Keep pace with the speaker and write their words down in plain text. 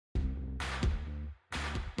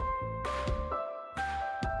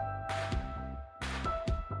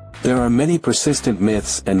There are many persistent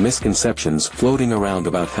myths and misconceptions floating around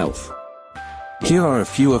about health. Here are a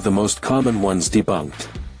few of the most common ones debunked.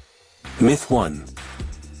 Myth 1.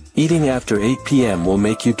 Eating after 8 p.m. will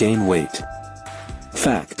make you gain weight.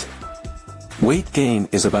 Fact. Weight gain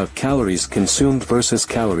is about calories consumed versus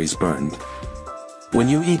calories burned. When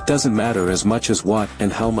you eat doesn't matter as much as what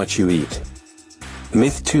and how much you eat.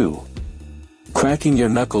 Myth 2. Cracking your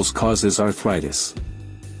knuckles causes arthritis.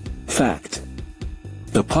 Fact.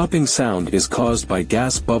 The popping sound is caused by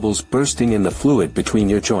gas bubbles bursting in the fluid between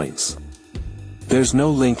your joints. There's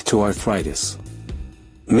no link to arthritis.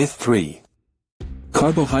 Myth 3.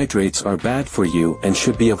 Carbohydrates are bad for you and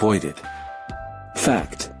should be avoided.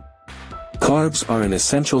 Fact. Carbs are an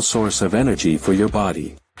essential source of energy for your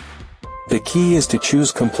body. The key is to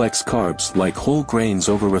choose complex carbs like whole grains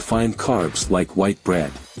over refined carbs like white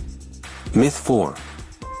bread. Myth 4.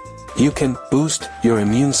 You can boost your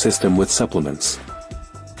immune system with supplements.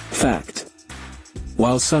 Fact.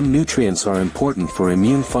 While some nutrients are important for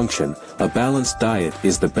immune function, a balanced diet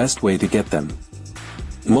is the best way to get them.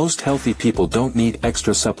 Most healthy people don't need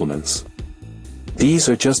extra supplements. These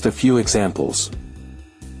are just a few examples.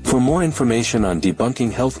 For more information on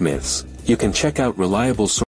debunking health myths, you can check out reliable sources.